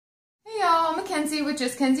Kenzie with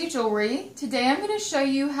Just Kenzie Jewelry. Today I'm going to show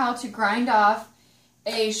you how to grind off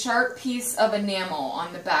a sharp piece of enamel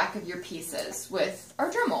on the back of your pieces with our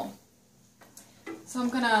Dremel. So I'm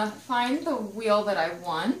going to find the wheel that I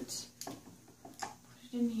want, put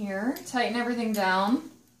it in here, tighten everything down,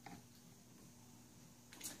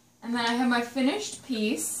 and then I have my finished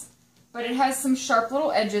piece, but it has some sharp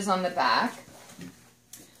little edges on the back.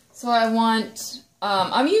 So I want,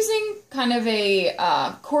 I'm using kind of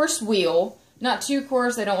a coarse wheel, not too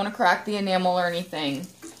coarse, I don't want to crack the enamel or anything,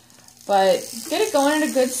 but get it going at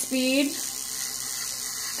a good speed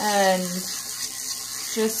and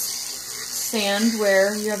just sand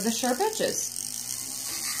where you have the sharp edges.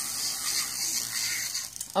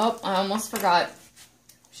 Oh, I almost forgot.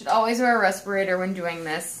 You should always wear a respirator when doing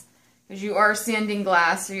this, because you are sanding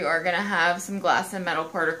glass, so you are going to have some glass and metal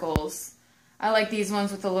particles. I like these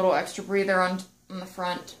ones with a little extra breather on the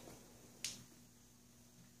front.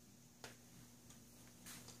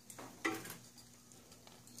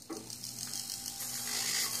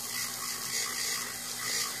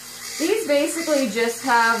 These basically just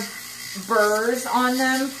have burrs on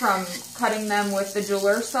them from cutting them with the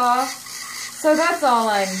jeweler saw. So that's all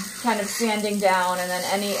I'm kind of sanding down, and then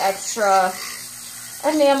any extra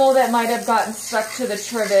enamel that might have gotten stuck to the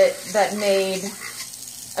trivet that made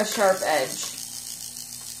a sharp edge.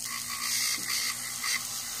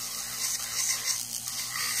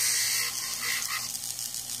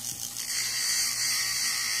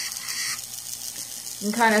 You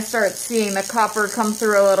can kind of start seeing the copper come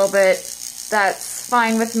through a little bit. That's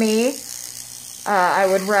fine with me. I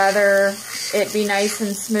would rather it be nice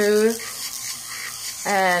and smooth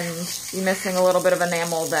and be missing a little bit of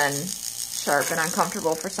enamel than sharp and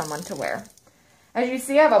uncomfortable for someone to wear. As you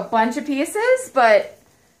see, I have a bunch of pieces, but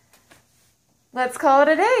let's call it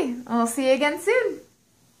a day. I'll see you again soon.